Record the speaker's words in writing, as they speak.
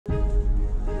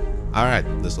Alright,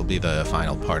 this will be the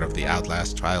final part of the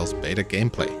Outlast Trials beta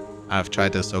gameplay. I've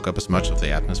tried to soak up as much of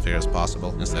the atmosphere as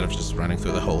possible instead of just running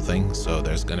through the whole thing, so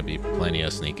there's gonna be plenty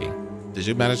of sneaking. Did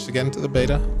you manage to get into the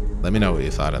beta? Let me know what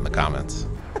you thought in the comments.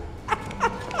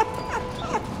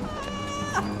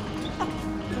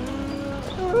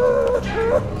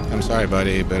 I'm sorry,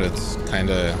 buddy, but it's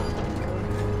kinda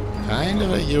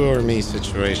a you or me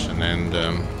situation, and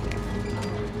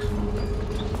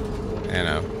you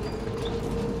know.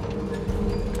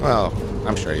 Well,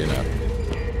 I'm sure you know.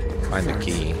 Find the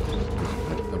key.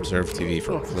 Observe TV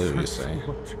for clue, you say.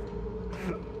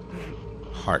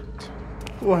 Heart.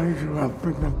 Why did you not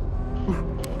bring them?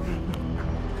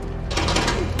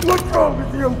 What's wrong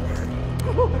with you?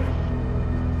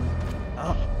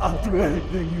 I'll do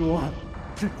anything you want.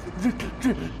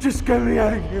 Just get me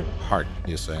out of here. Heart,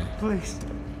 you say. Please.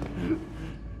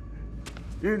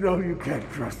 You know you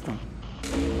can't trust them,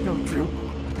 don't you?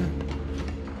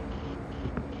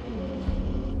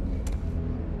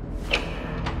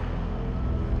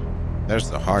 There's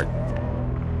the heart.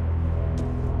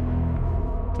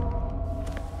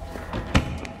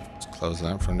 Let's close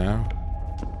that for now.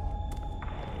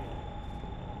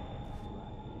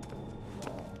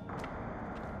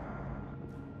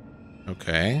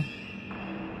 Okay.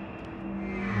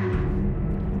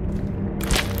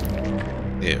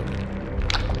 Ew.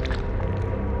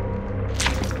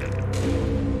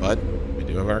 But we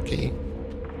do have our key.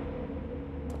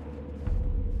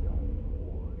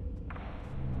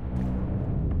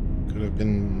 Could have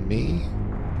been me?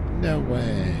 No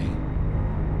way.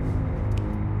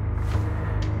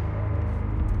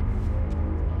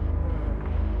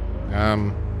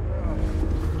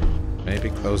 Maybe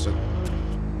close it.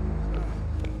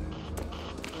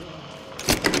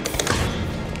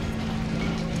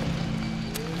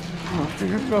 Oh, do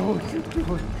you know what you're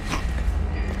doing?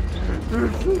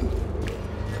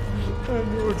 I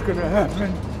knew it was gonna happen.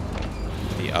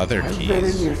 The other I've been in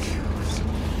keys. your shoes.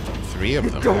 3 of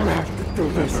You them. don't have to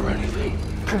do this or anything.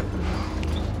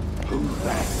 Who's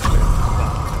that?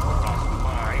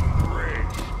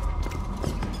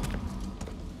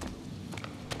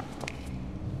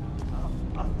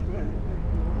 I'll do anything.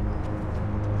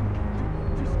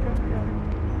 Just get me out of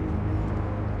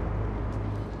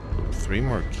here. 3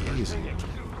 more keys.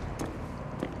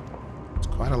 It's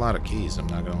quite a lot of keys, I'm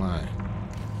not gonna lie.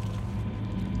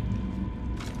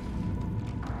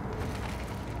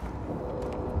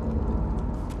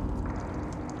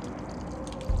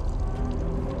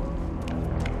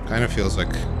 Kind of feels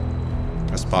like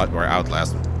a spot where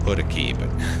Outlast would put a key, but...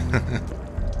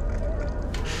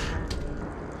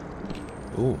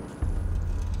 Ooh.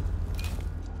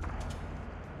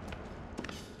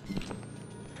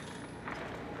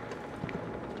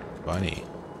 Bunny.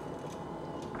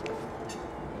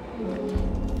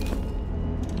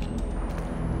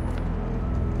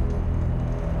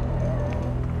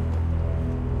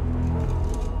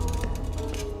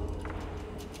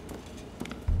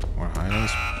 More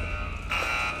highlights.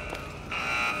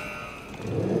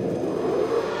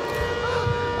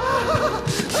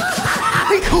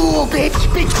 Be cool,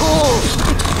 bitch! Be cool!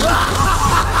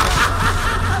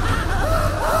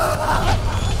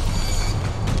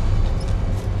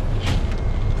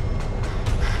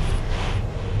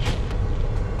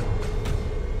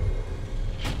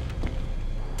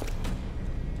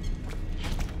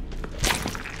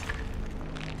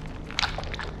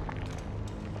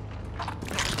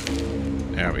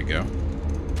 There we go.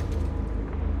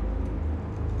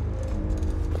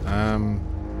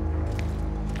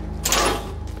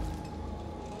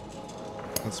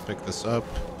 Let's pick this up.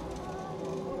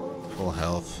 Full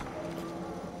health.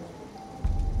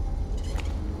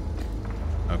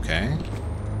 Okay.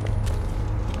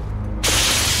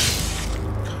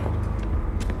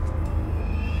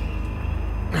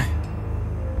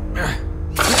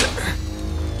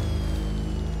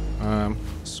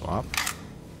 Swap.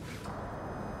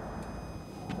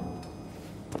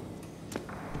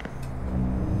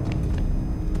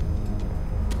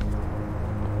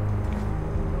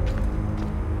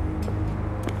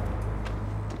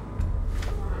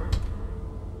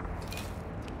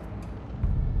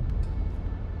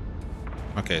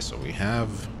 Okay, so we have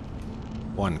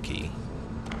 1 key.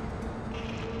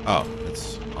 Oh,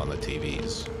 it's on the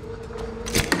TVs.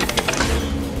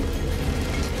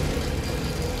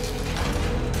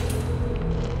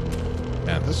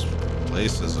 Man, this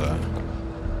place is a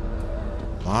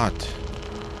lot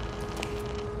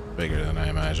bigger than I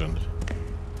imagined.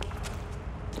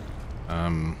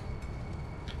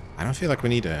 I don't feel like we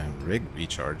need a rig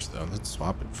recharge though. Let's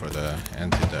swap it for the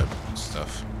antidote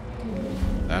stuff.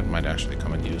 That might actually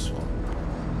come in useful.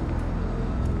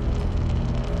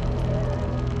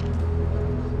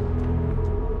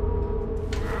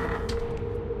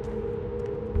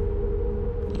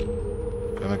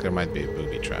 there might be a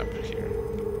booby trap here.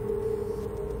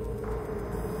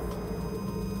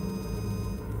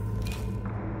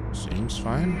 Seems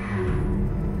fine.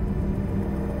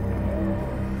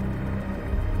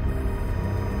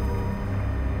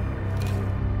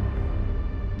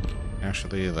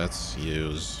 Actually, let's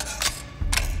use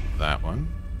that one.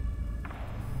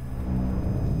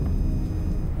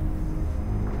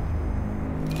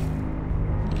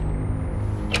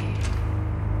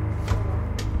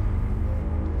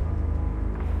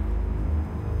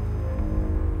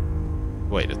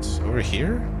 Wait, it's over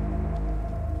here?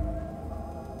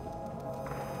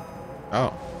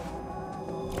 Oh.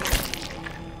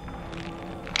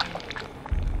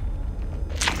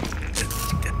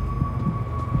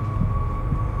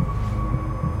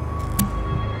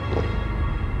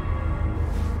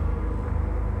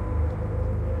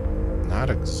 Not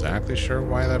exactly sure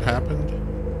why that happened.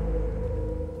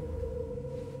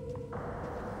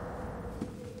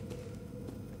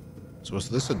 So was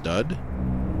this a dud?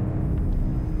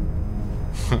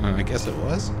 I guess it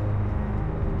was.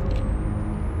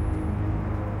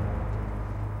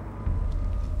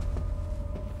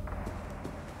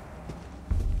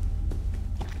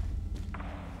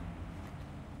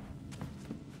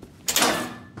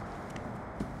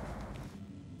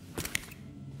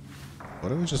 What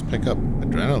do we just pick up?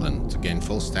 Adrenaline to gain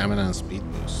full stamina and speed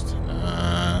boost.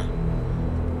 Yeah,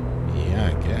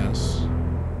 I guess.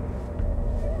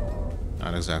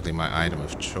 Not exactly my item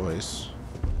of choice.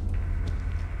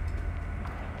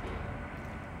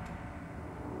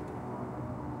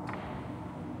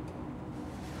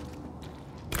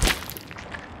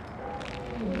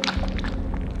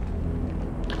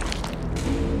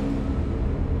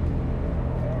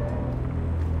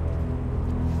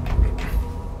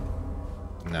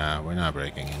 Nah, we're not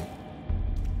breaking in.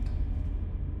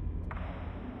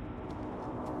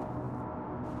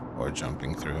 Or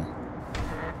jumping through.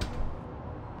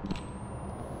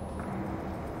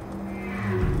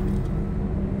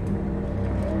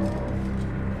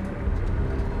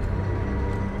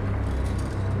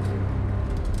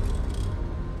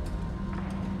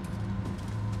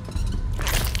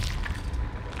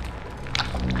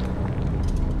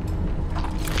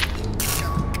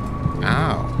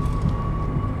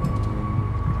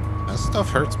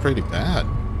 Stuff hurts pretty bad.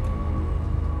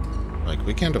 Like,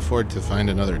 we can't afford to find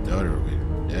another dud or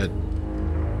we're dead.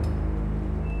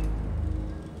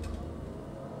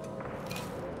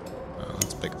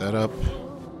 Let's pick that up.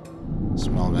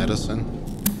 Small medicine.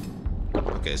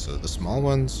 Okay, so the small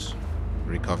ones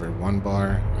recover 1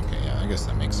 bar. Okay, yeah, I guess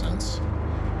that makes sense.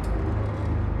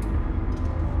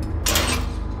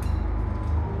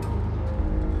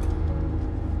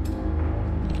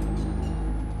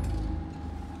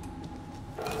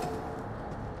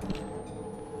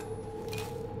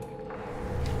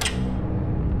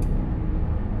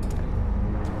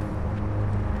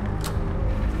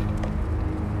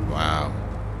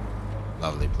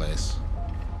 Lovely place.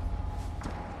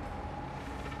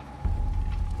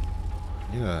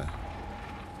 Need a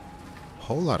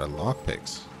whole lot of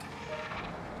lockpicks,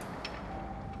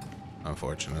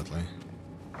 unfortunately.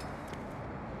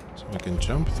 So we can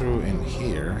jump through in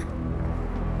here.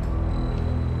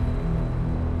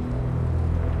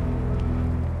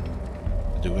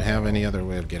 Do we have any other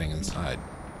way of getting inside?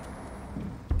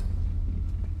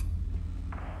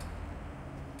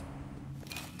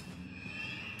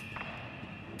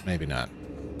 Maybe not.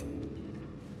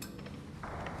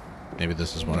 Maybe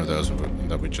this is one of those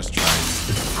that we just tried.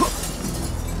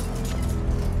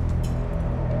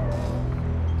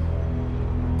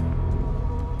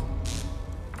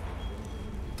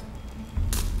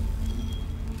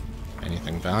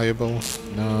 Anything valuable?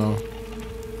 No.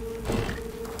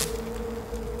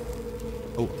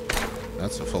 Oh,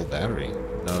 that's a full battery.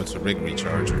 No, it's a rig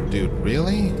recharger. Dude,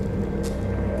 really?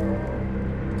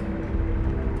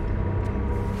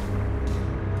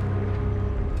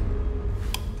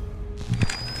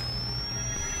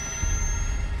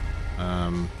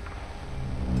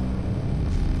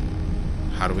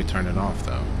 How do we turn it off,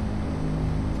 though?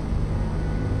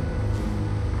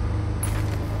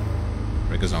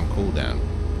 Rig is on cooldown.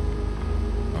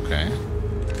 Okay.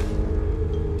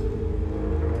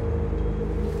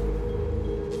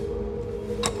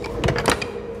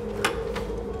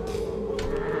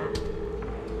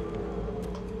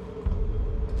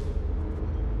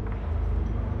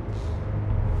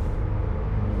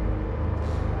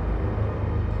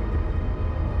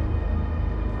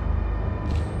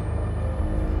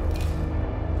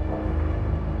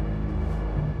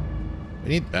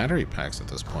 We need battery packs at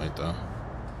this point, though.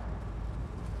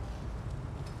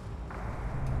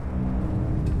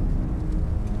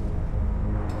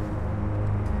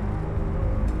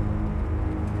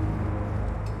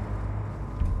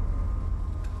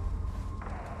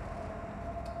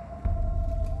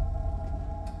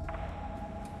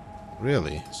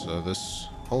 Really? So this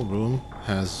whole room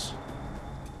has...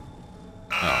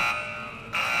 Oh.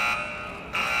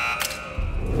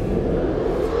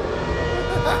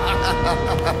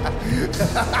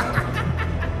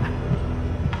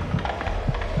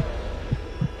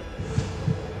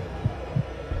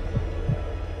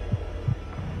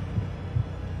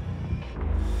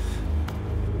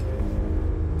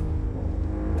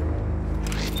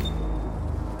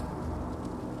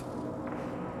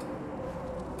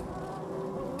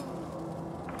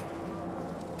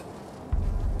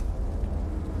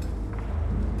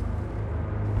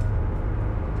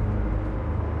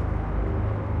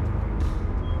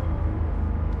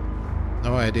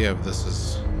 No idea if this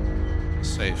is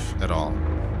safe at all.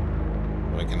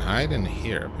 We can hide in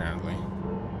here, apparently.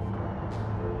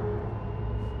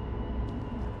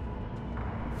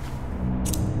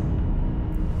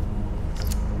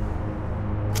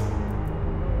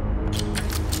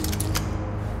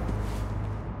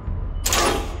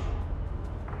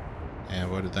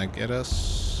 And what did that get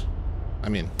us? I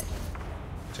mean,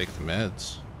 take the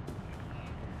meds.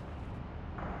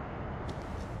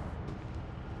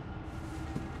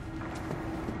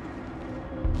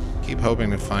 Keep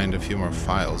hoping to find a few more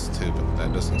files too, but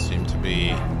that doesn't seem to be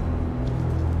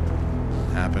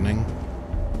happening.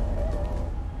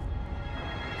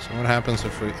 So what happens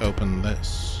if we open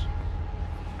this?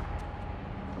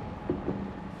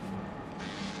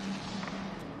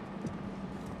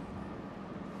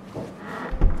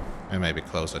 I maybe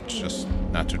close it just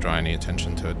not to draw any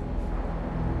attention to it.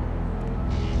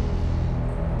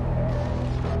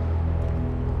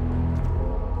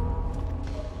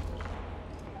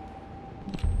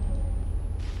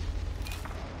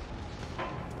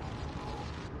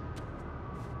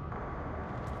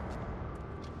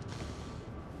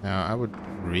 Now, I would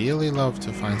really love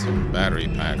to find some battery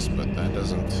packs, but that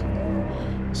doesn't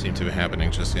seem to be happening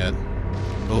just yet.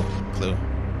 Oh, clue.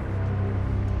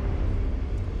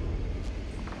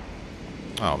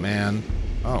 Oh, man.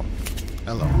 Oh,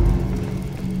 hello.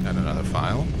 Got another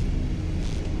file.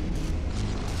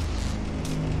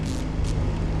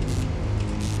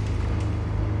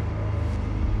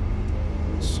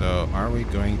 So, are we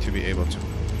going to be able to...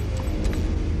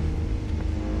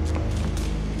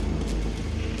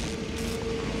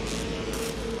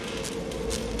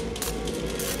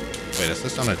 Wait, is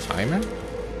this on a timer?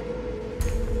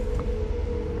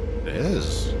 It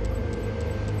is.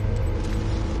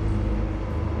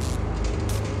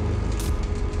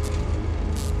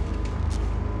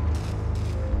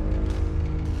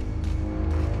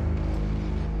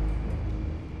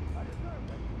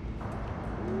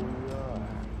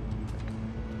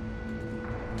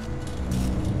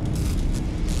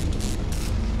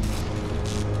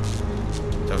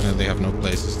 Definitely have no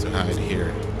places to hide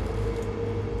here.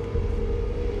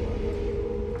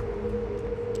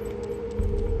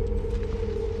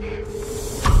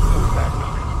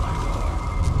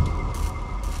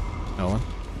 No one?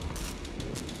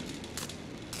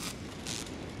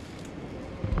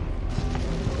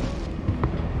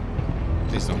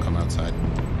 Please don't come outside.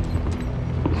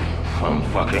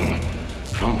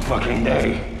 Some fucking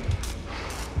day.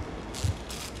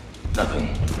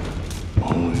 Nothing.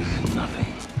 Always nothing.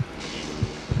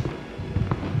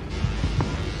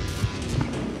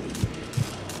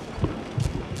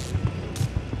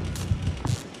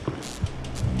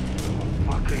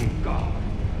 Fucking God.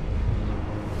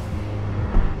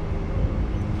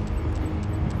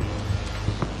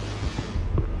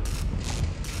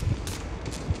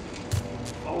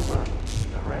 Over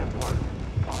the rampart.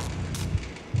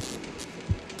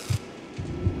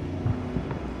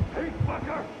 Hey,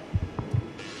 fucker!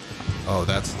 Oh,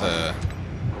 that's the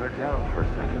Put her down for a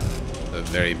second.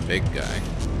 very big guy.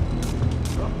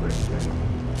 Stop right there.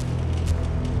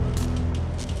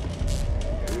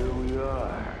 Here we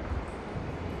are.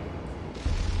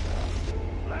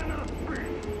 Land of the free!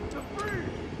 The free!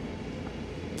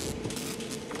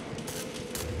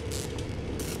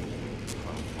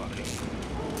 Oh, fucking.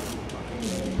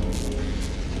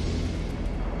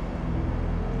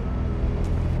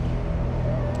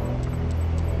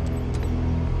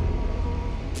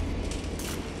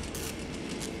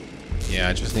 Yeah,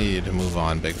 I just need you to move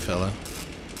on, big fella.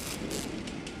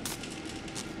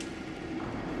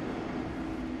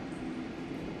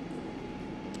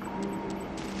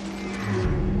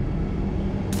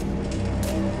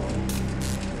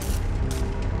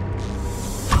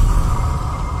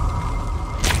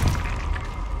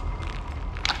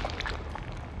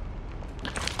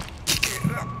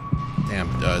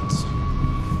 Damn duds.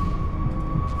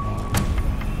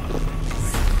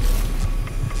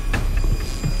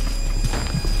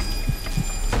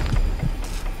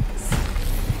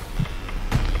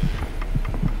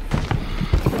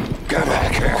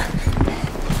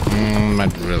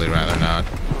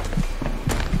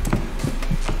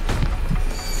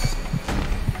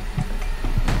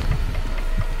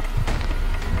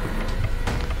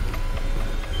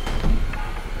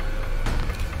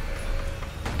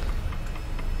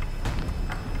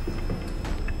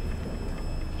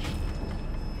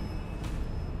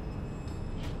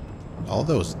 All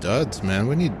those duds, man.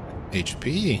 We need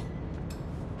HP.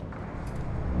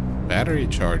 Battery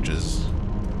charges.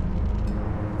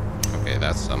 Okay,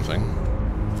 that's something.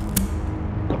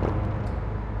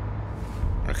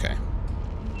 Okay.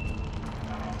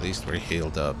 At least we're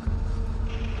healed up.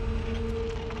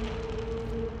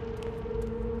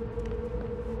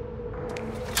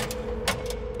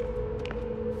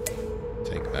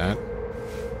 Take that.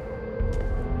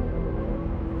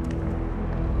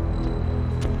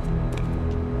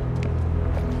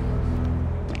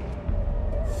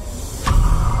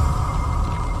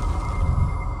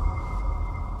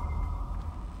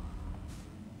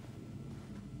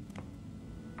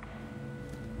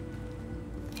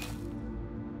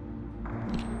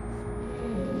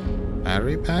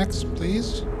 Battery packs,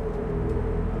 please?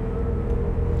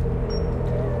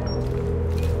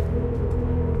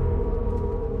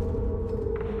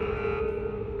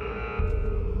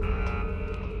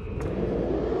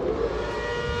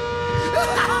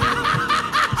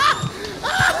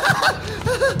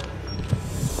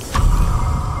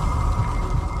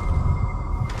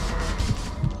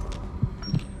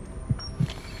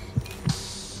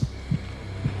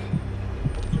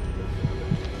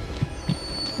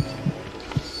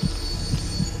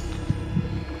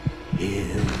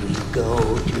 Here we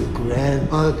go to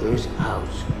grandmother's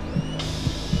house.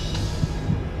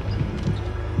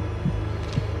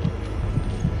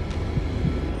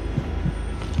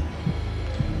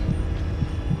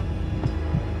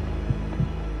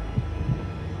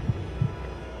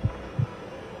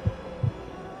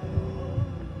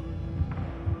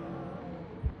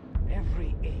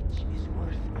 Every inch is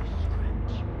worth a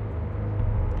scratch.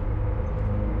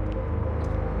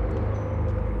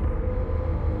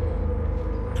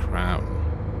 Crown.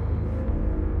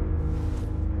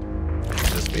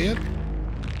 Could this be it?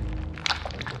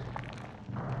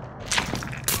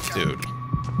 Dude.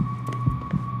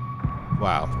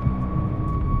 Wow.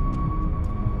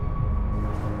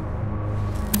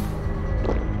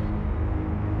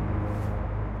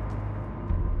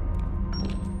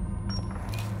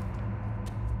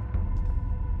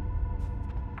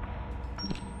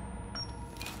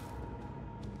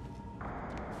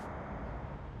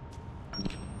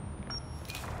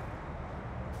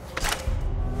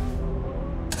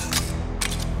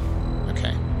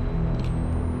 Okay.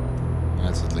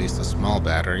 That's at least a small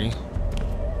battery.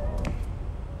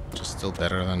 Which is still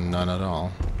better than none at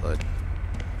all, but...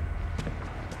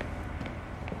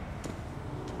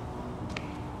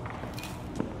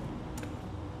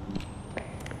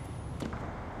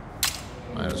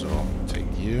 might as well take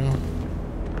you.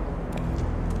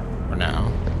 For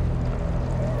now.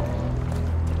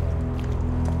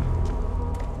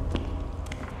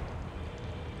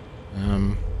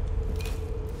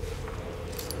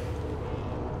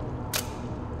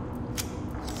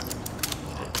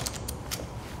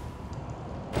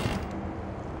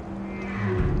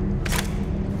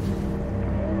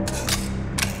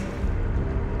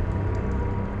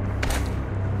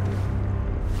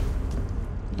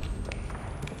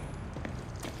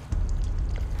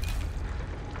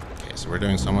 So we're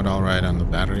doing somewhat alright on the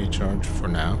battery charge for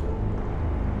now.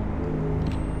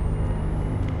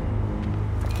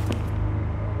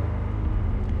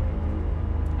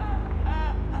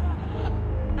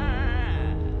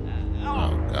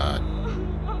 Oh god.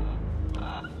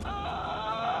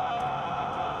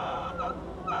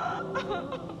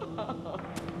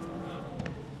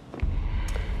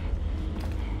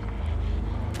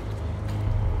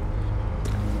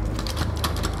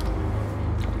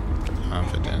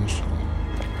 Confidential.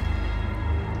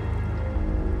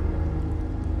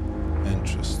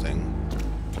 Interesting.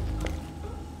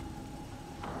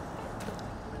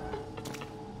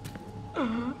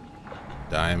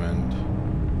 Diamond.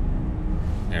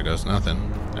 Here goes nothing.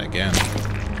 Again.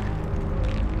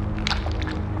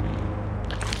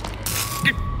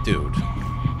 Dude.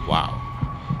 Wow.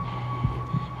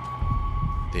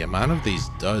 The amount of these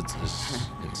duds is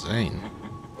insane.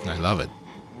 I love it.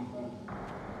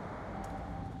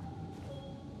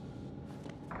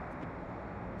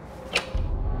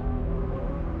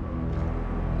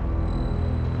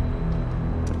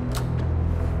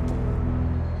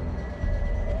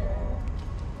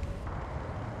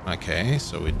 Okay,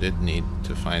 so we did need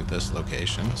to find this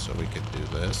location, so we could do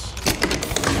this.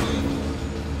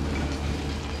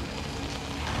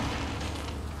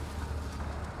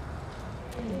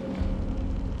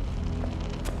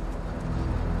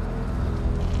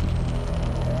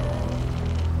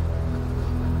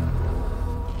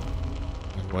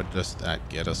 And what does that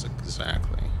get us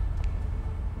exactly?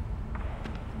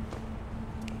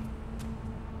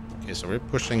 Okay, so we're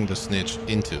pushing the snitch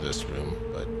into this room,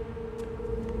 but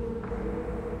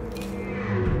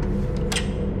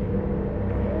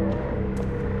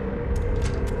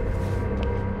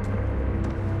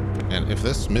If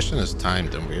this mission is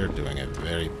timed, then we're doing a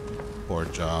very poor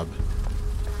job.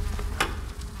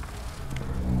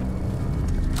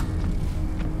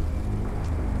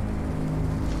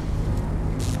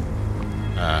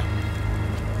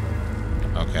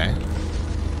 Okay.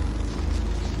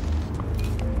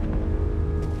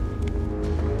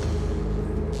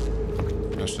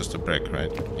 That's just a brick,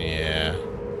 right? Yeah.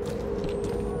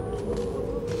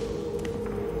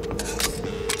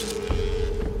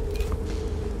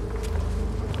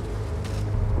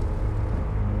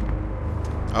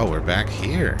 Oh, we're back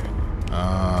here.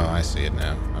 Oh, I see it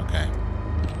now. Okay.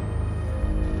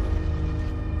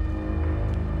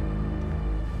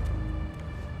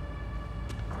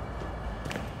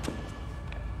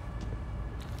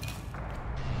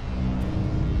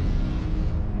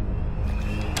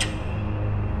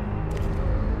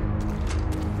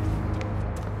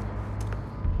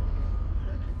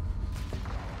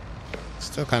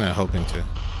 Still kind of hoping to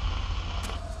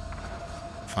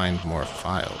find more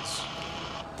files.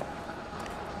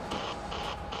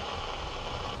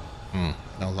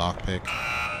 No lockpick.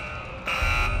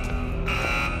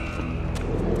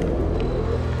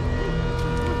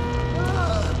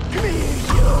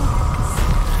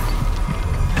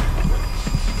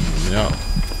 No.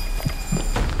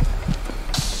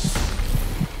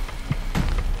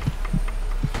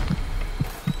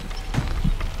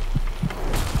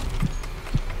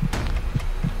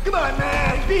 Come on,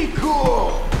 man, be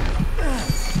cool!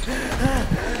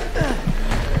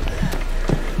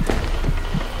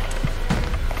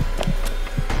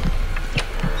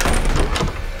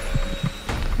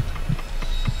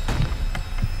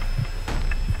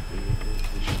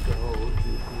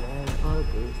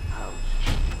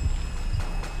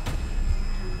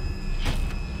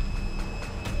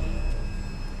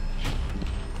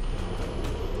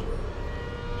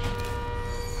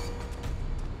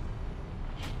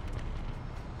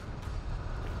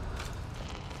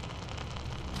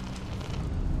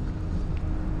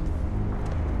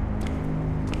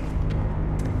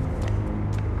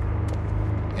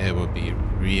 It would be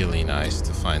really nice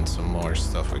to find some more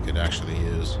stuff we could actually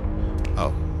use.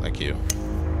 Oh, like you.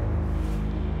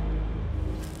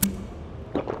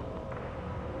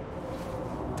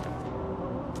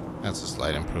 That's a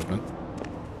slight improvement.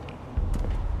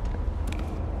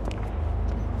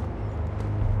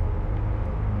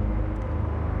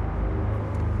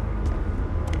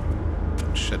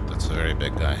 Shit, that's a very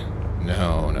big guy.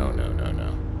 No, no, no, no,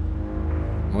 no.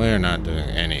 We're not doing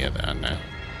any of that now.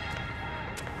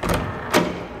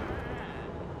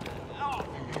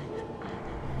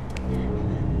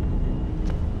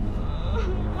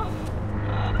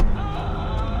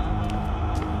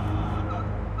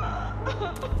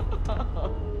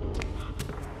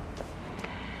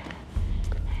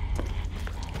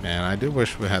 Man, I do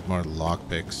wish we had more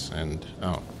lockpicks and...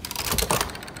 oh.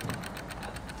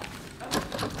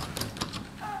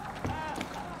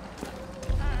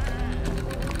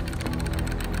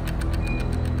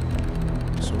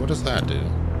 So what does that do?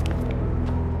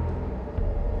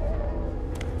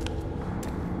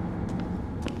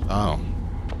 Oh.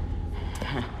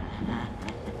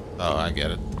 Oh, I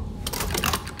get it.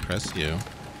 Press U.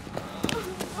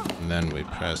 And then we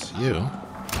press U.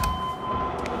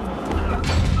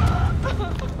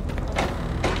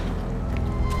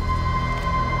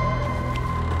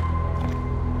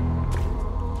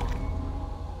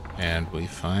 And we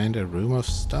find a room of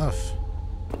stuff.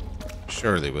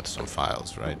 Surely with some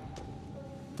files, right?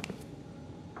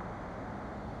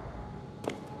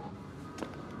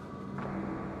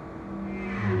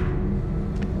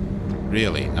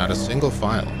 Really? Not a single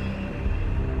file?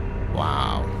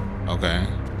 Wow. Okay.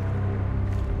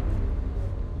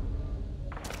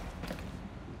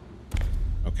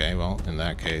 Okay, well, in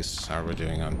that case, how are we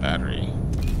doing on battery?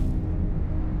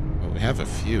 Well, we have a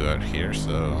few out here,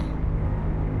 so...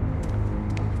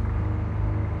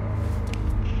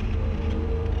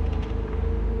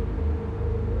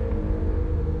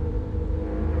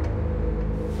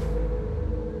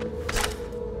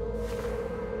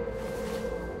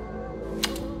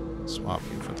 swap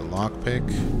you for the lockpick.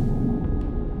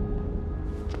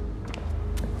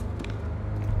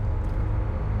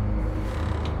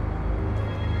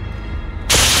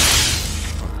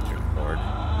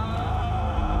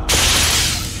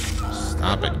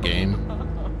 Stop it, game.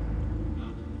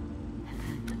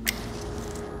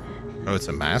 Oh, it's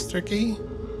a master key?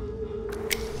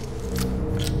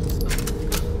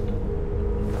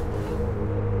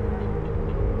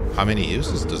 How many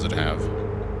uses does it have?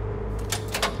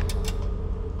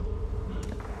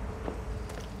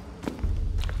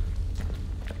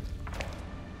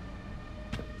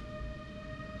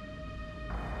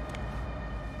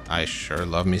 I sure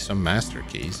love me some master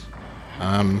keys.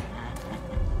 That's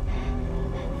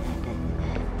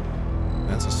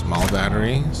a small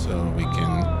battery, so we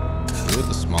can do with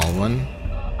the small one.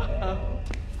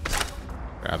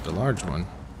 Grab the large one.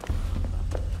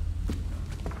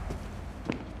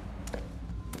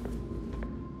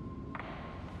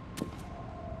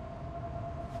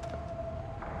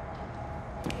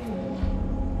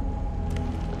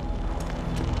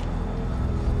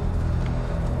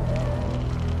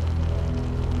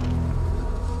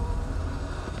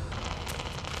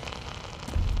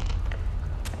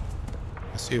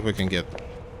 See if we can get,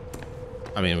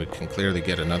 I mean, we can clearly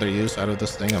get another use out of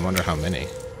this thing. I wonder how many.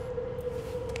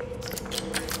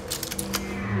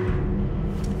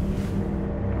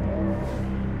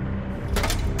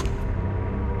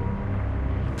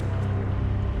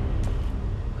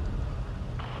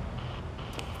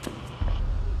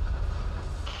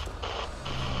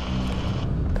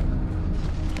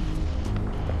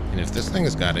 And if this thing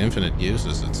has got infinite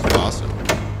uses, it's awesome.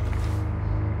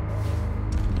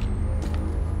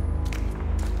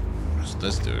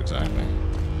 This do exactly?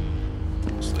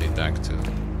 Just lead back to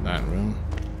that room.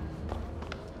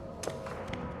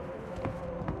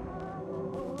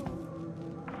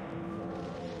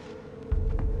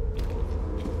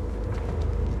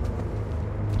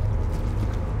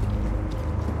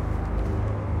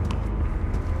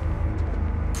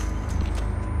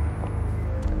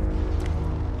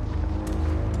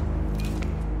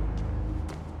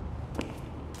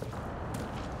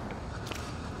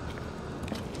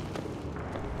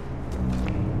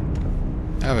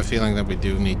 I have a feeling that we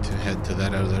do need to head to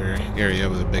that other area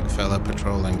with a big fella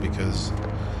patrolling, because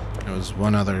there was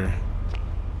one other...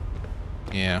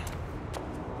 Yeah.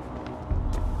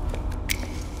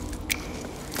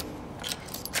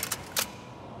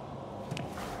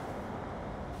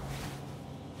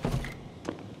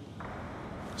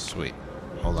 Sweet.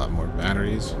 A whole lot more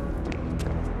batteries.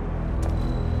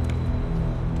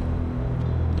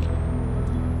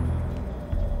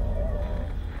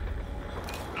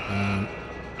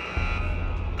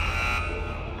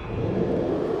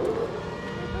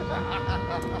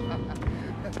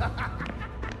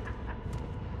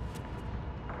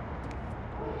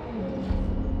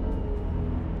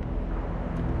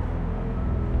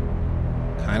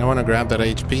 Kinda wanna grab that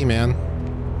HP, man.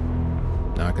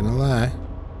 Not gonna lie.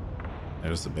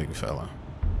 There's the big fella.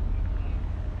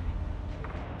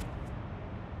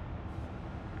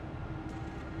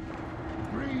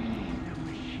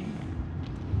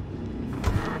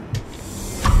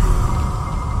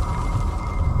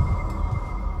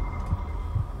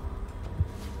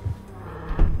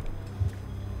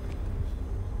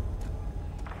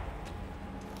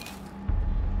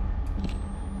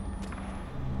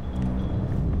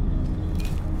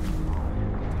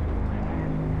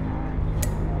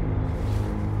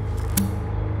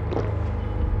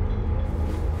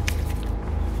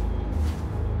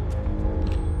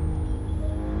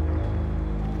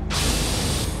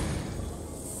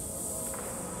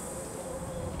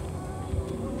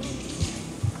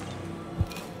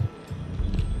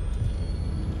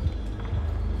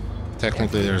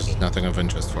 Technically, there's nothing of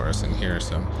interest for us in here,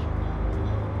 so...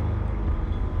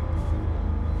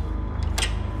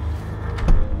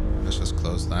 Let's just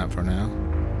close that for now.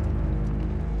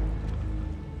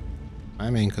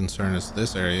 My main concern is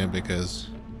this area, because...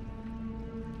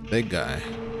 Big guy.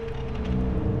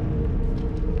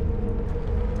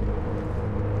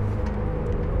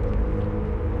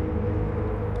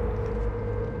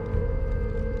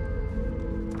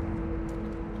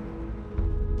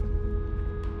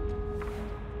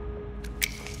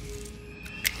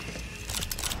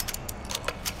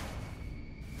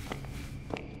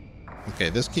 Okay,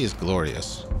 this key is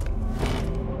glorious.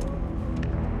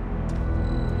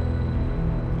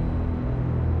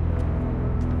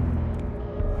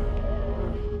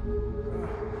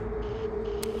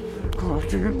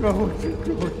 God, you know what you're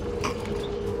doing.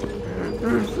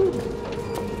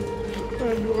 I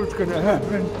know what's gonna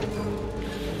happen.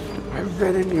 I've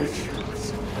been in your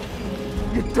shoes.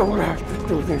 You don't have to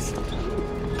do this.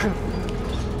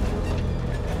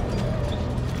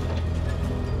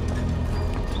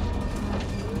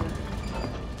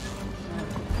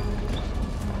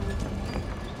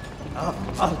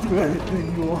 I'll do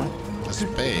anything you want. A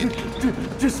spade.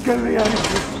 Just get me out of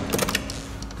here.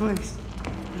 Please.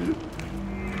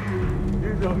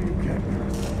 You know you can't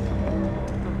trust me.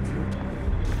 Don't you?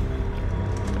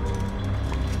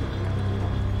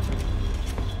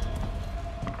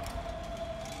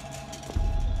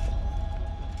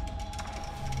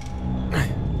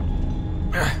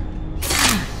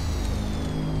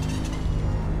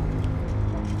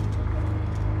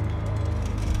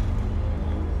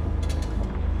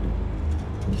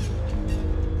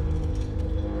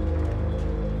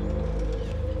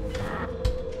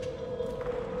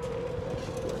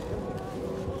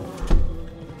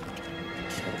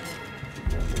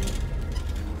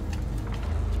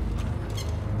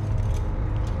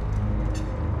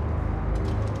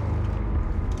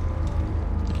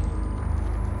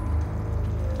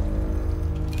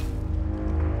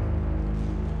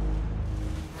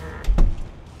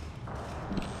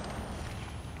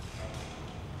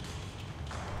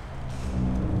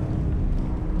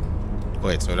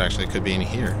 wait, so it actually could be in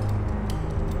here.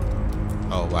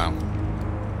 Oh, wow.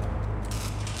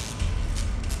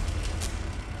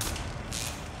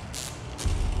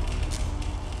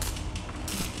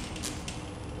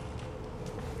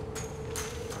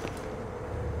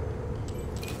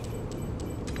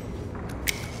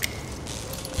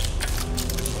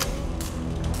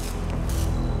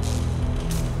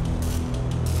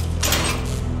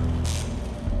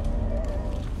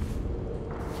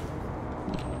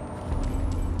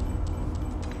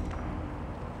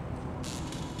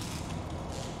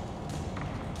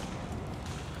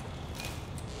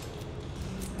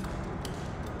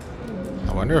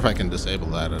 I wonder if I can disable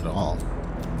that at all.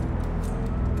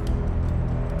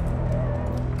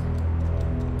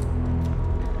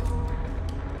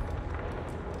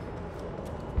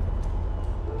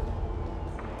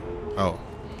 Oh.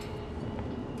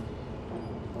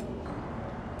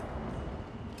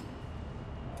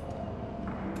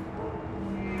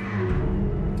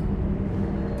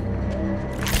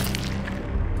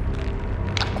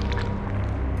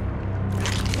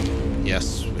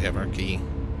 Yes, we have our key.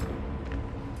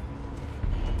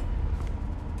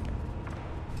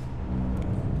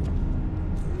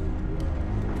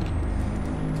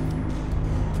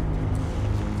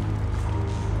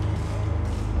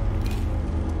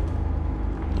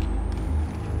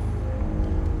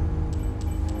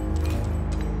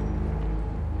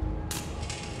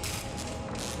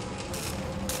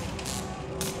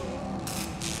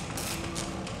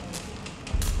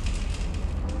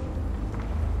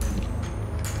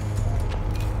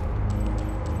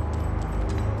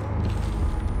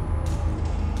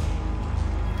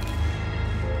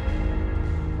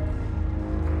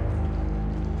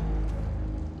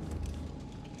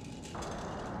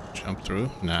 Jump through?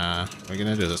 Nah, we're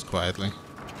gonna do this quietly.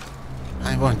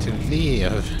 I want to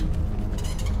live.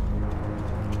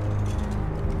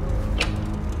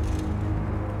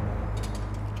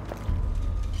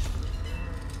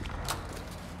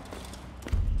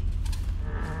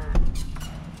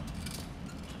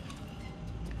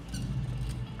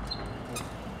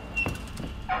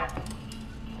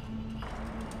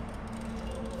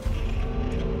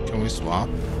 Can we swap?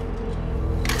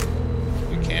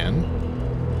 We can.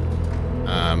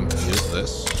 Use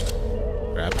this.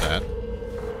 Grab that.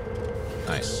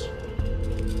 Nice.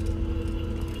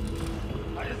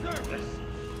 I deserve this.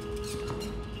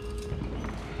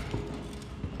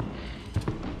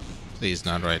 Please,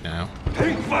 not right now.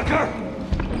 Hey, fucker!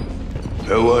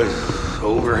 It was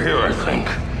over here, I think.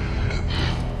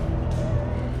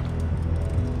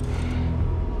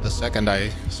 The second I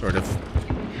sort of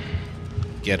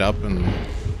get up and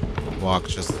walk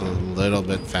just a little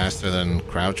bit faster than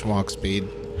crouch walk speed,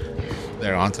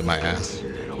 they're onto my ass.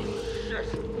 Little shit.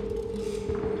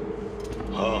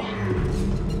 Oh.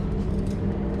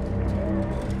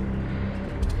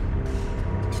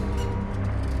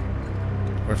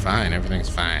 We're fine, everything's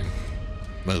fine.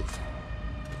 Move.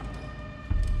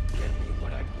 Get me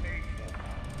what I paid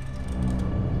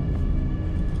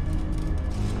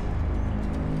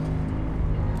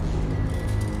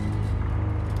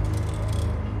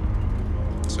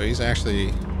for. So he's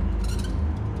actually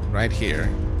right here.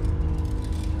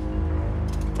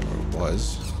 Or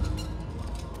was.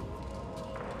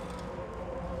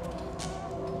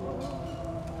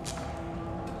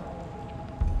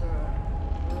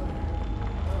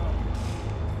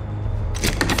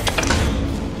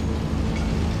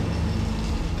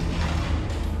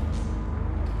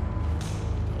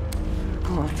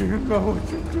 Oh, do you know what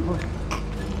you're doing?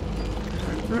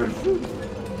 Listen,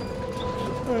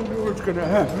 I know what's gonna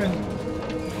happen.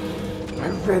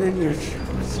 I've been in your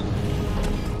shoes.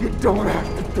 You don't have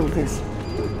to do this.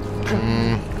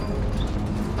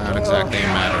 Not exactly a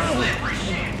matter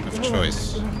of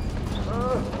choice. You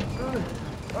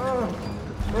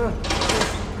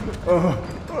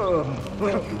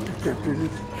can't do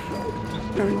this.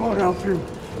 They won't help you.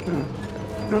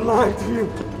 They're lying to you.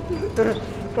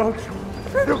 Oh, you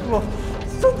pitiful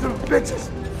sons of bitches.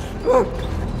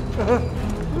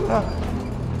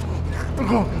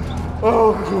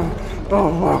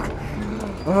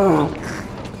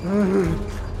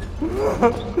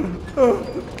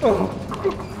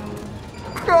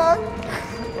 God.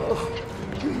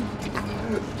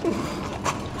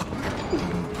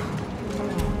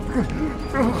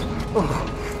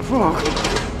 Fuck.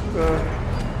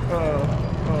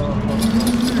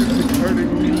 It's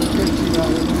hurting me.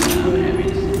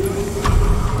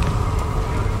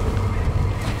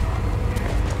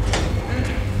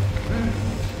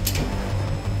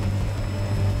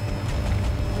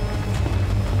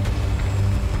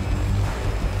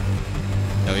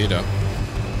 No, you don't.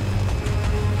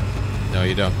 No,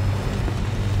 you don't.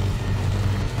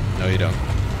 No, you don't.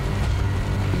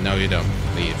 No, you don't.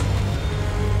 Leave.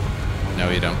 No,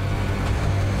 you don't.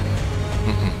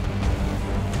 Mm-mm.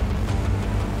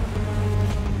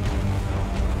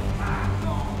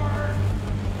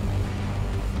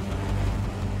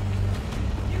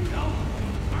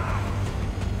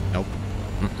 Nope.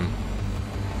 Mm-mm.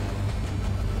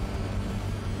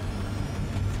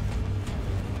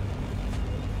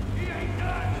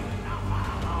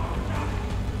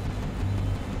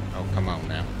 Oh, come on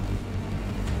now.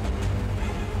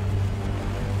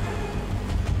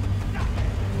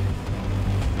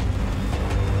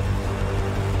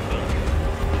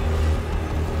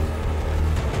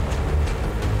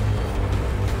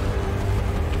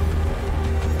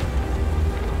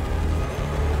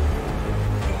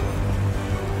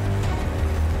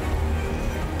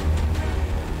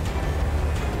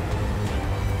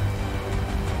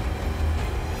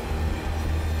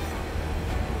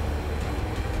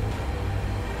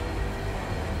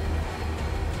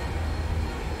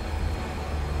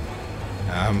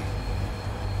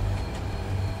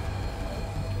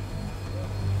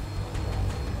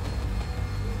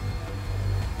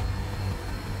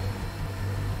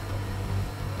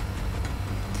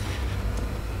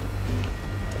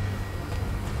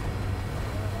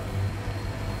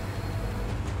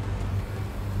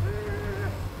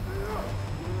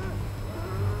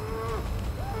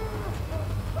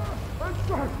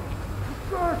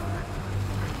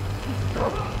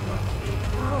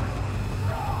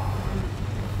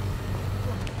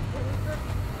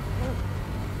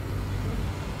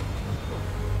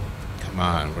 Come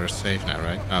on, we're safe now,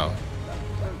 right? Oh.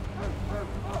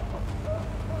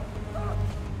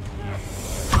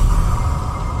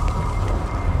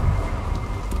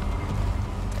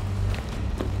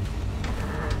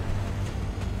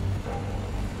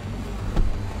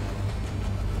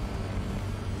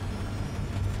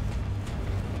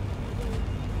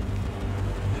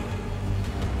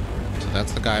 So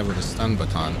that's the guy with the stun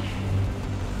baton.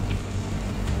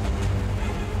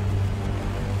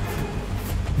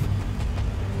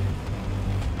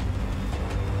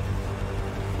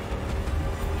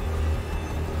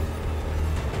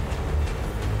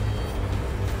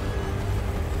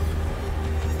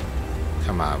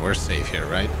 Come on, we're safe here,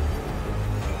 right?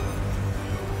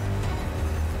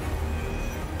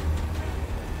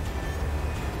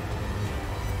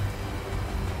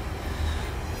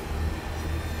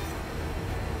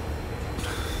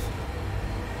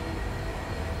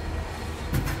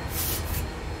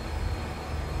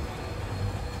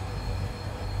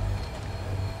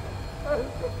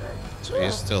 So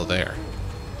he's still there.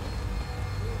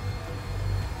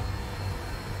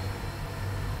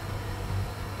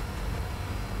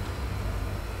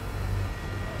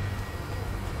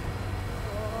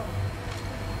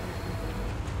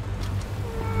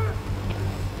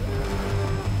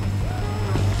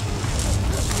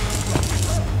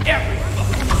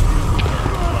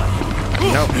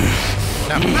 Nope.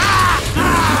 No. And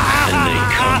they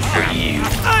come for you.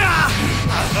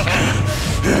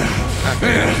 I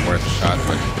figured it was worth a shot,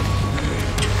 but...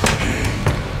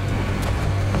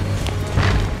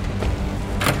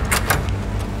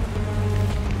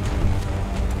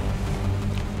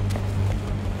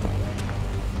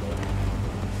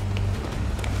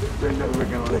 They're never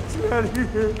gonna let you out of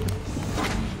here.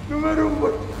 No matter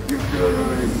what you do to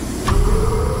me.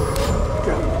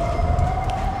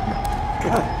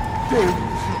 God damn,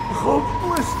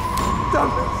 hopeless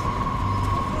dumbass.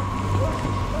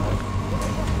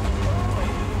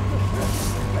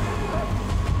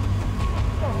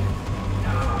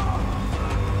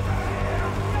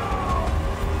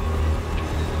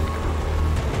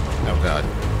 Oh god.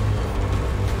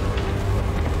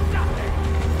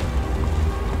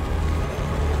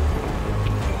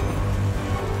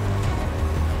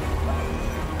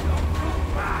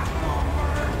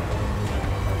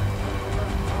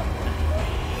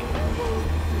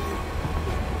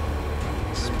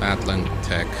 Battling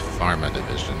Tech Pharma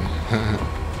Division.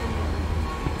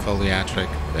 Foliatric,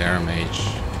 Bear Mage,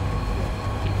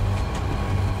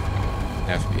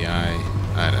 FBI,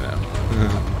 I don't know.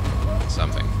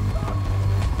 Something.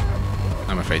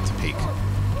 I'm afraid to peek.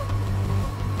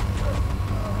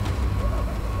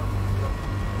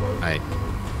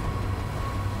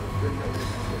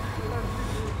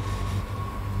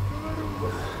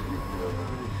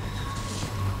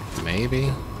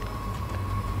 Maybe?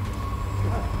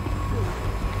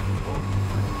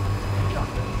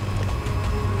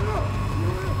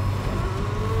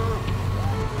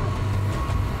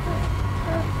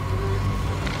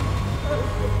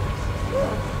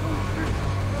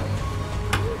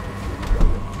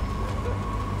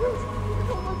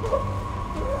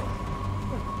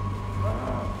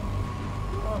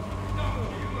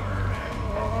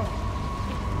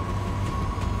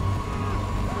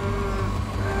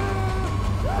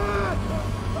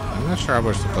 sure how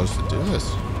we're supposed to do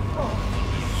this.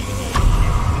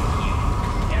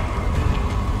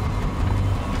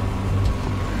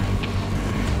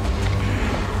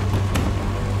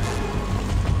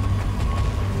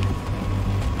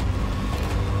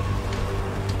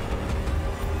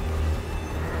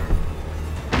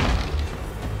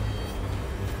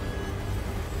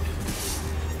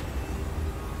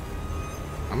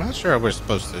 I'm not sure how we're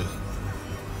supposed to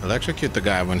electrocute the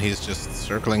guy when he's just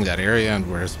circling that area and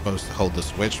we're supposed to hold the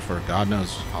switch for God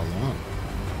knows how long.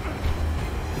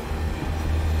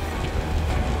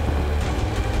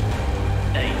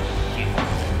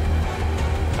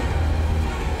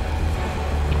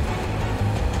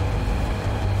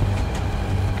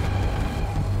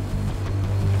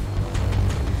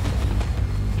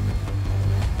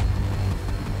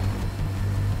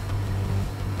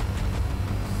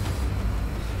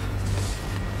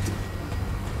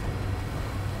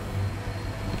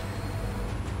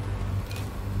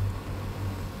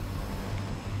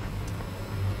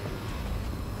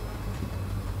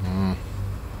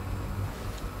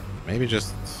 Maybe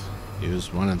just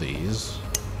use one of these.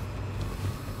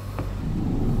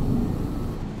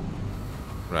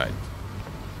 Right.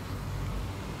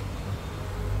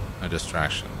 A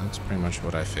distraction. That's pretty much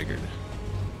what I figured.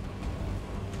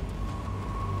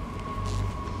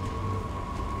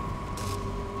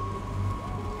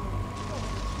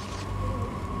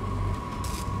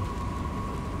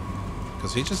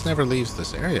 Because he just never leaves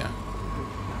this area.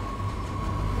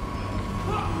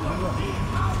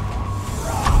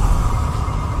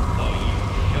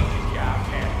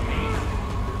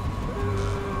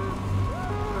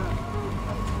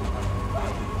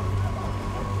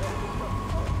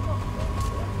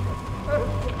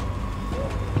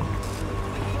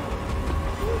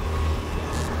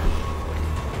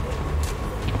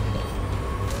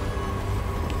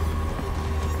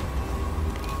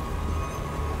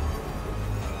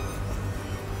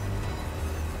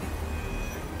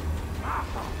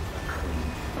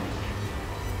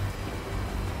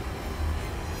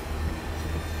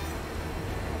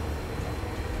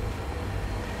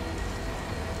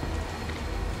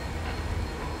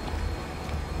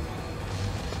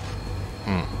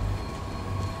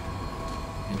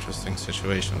 Interesting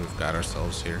situation we've got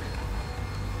ourselves here.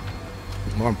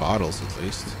 More bottles, at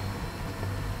least.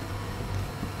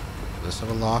 Does this have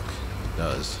a lock? It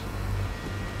does.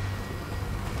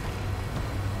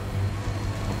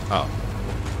 Oh.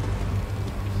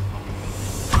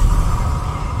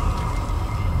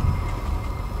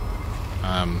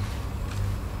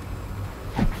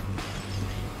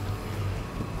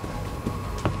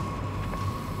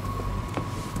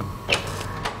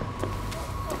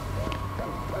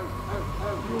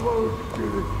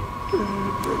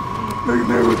 They're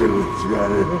never gonna let you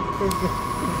out of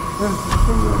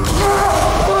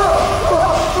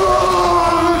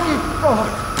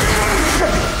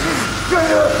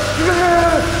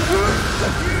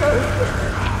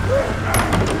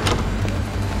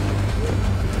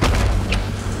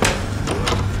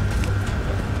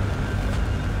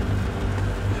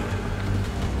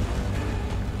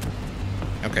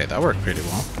Okay, that worked pretty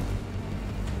well.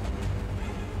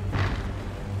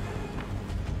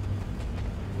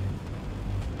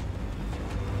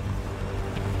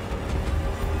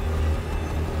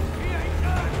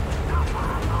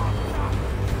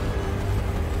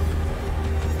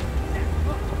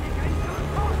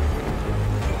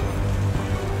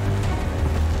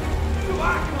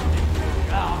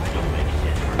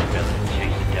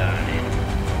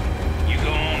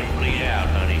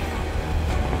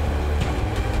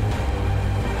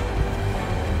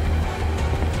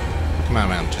 Come on,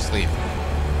 man, just leave.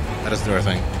 Let us do our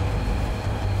thing.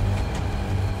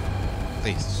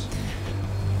 Please.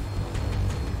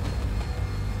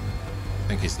 I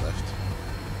think he's left.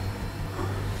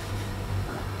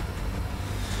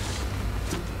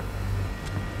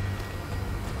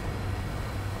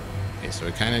 Okay, so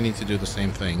we kind of need to do the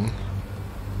same thing.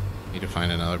 Need to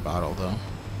find another bottle, though.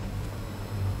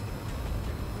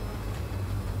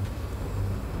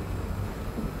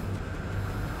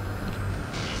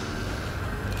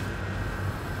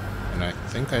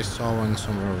 I think I saw one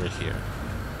somewhere over here.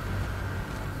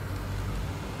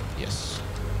 Yes.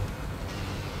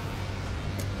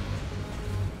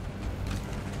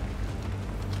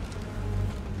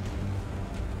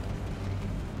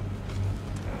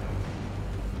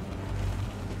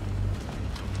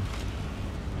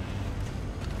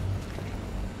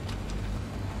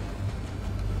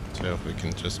 So if we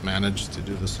can just manage to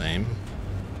do the same.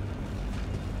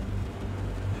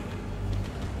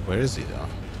 Where is he, though?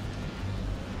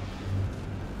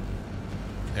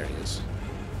 There he is.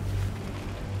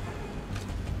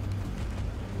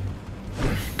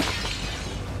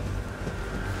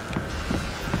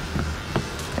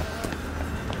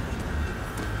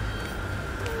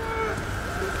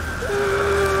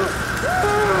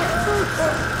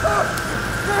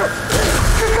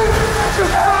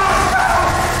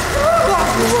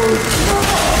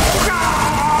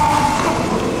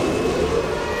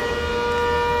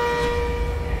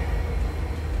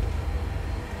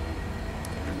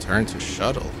 Return to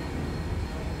shuttle.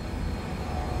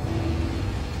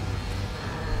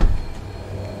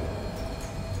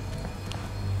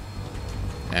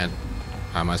 And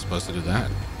how am I supposed to do that?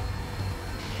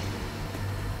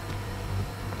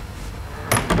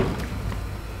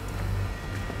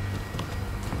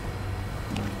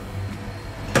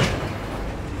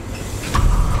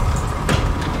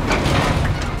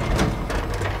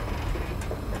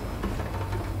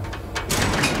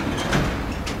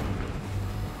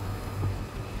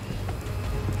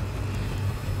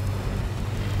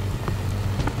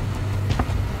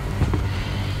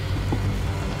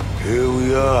 Here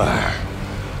we are.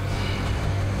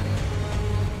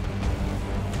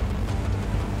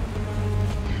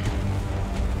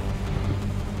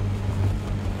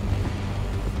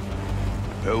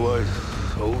 It was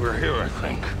over here, I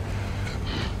think.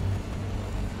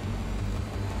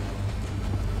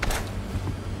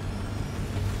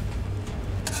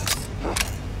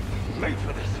 Made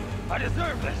for this. I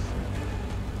deserve this.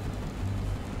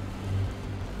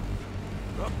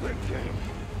 A big game.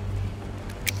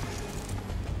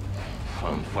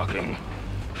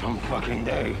 Some fucking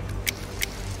day.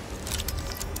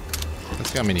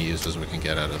 Let's see how many uses we can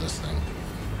get out of this thing.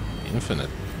 Infinite.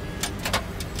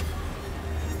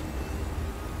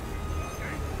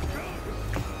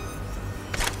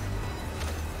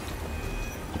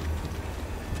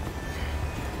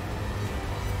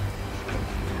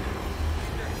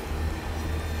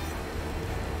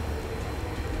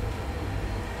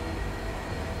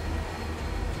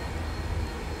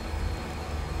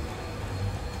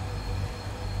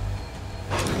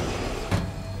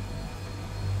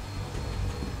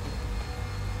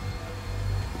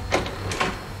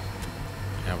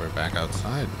 Back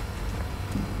outside.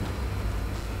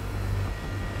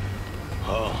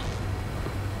 Oh.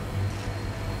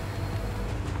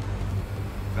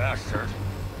 Bastard.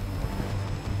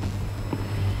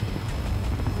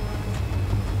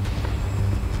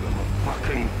 I'm a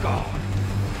fucking god.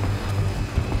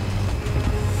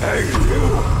 Hey, you!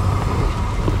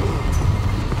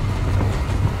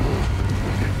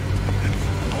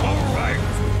 All right.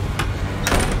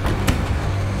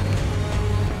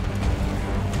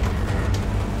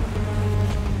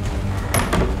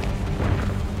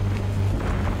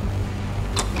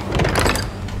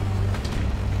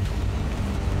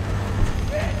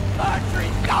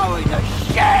 Going to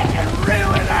shit and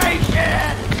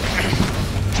ruination!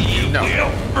 You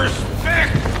will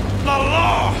respect the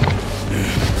law!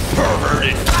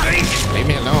 Perverted fake! Leave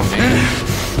me alone, man.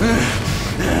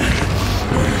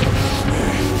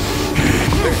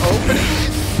 We're opening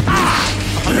it.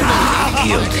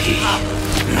 Guilty.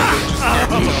 Just get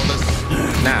me all this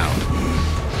now.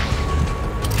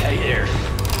 Hey there.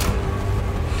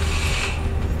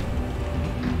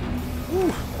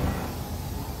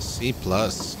 C+.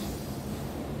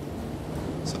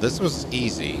 So this was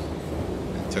easy.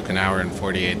 It took an hour and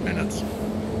 48 minutes.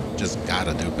 Just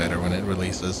gotta do better when it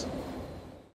releases.